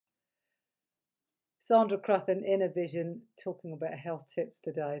Sandra Crathern, Inner Vision, talking about health tips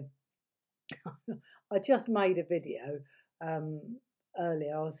today. I just made a video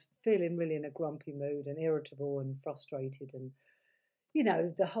earlier. I was feeling really in a grumpy mood and irritable and frustrated, and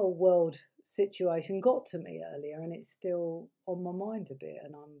the whole world situation got to me earlier, and it's still on my mind a bit,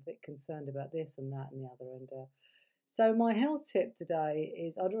 and I'm a bit concerned about this and that and the other. And so my health tip today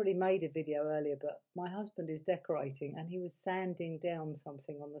is, I'd already made a video earlier, but my husband is decorating and he was sanding down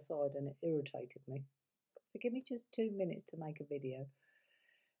something on the side and it irritated me. So give me just 2 minutes to make a video.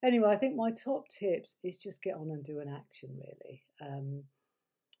 Anyway, I think my top tips is just get on and do an action, really.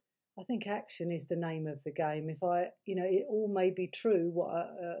 I think action is the name of the game. If it all may be true,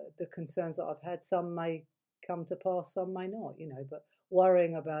 the concerns that I've had, some may come to pass, some may not, but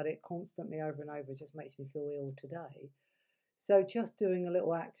worrying about it constantly over and over just makes me feel ill today. So just doing a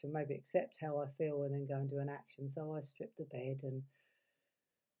little action, maybe accept how I feel and then go and do an action. So I stripped the bed and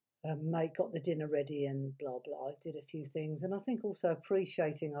got the dinner ready and blah, blah. I did a few things. And I think also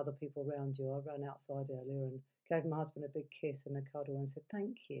appreciating other people around you. I ran outside earlier and gave my husband a big kiss and a cuddle and said,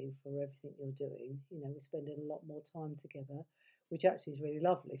 thank you for everything you're doing. We're spending a lot more time together, which actually is really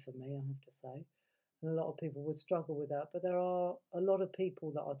lovely for me, I have to say. And a lot of people would struggle with that, but there are a lot of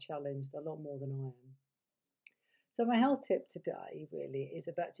people that are challenged a lot more than I am. So my health tip today really is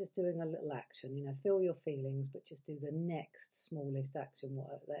about just doing a little action, feel your feelings, but just do the next smallest action,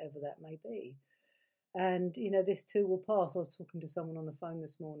 whatever that may be. And, this too will pass. I was talking to someone on the phone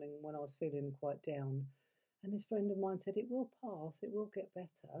this morning when I was feeling quite down, and this friend of mine said, it will pass, it will get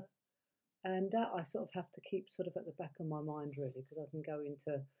better. And that I sort of have to keep sort of at the back of my mind, really, because I can go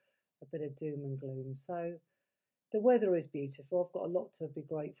into a bit of doom and gloom. So the weather is beautiful. I've got a lot to be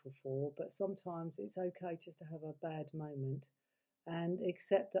grateful for, but sometimes it's okay just to have a bad moment and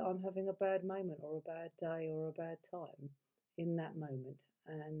accept that I'm having a bad moment or a bad day or a bad time in that moment,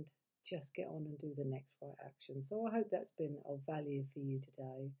 and just get on and do the next right action. So I hope that's been of value for you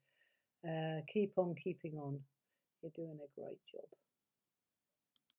today. Keep on keeping on. You're doing a great job.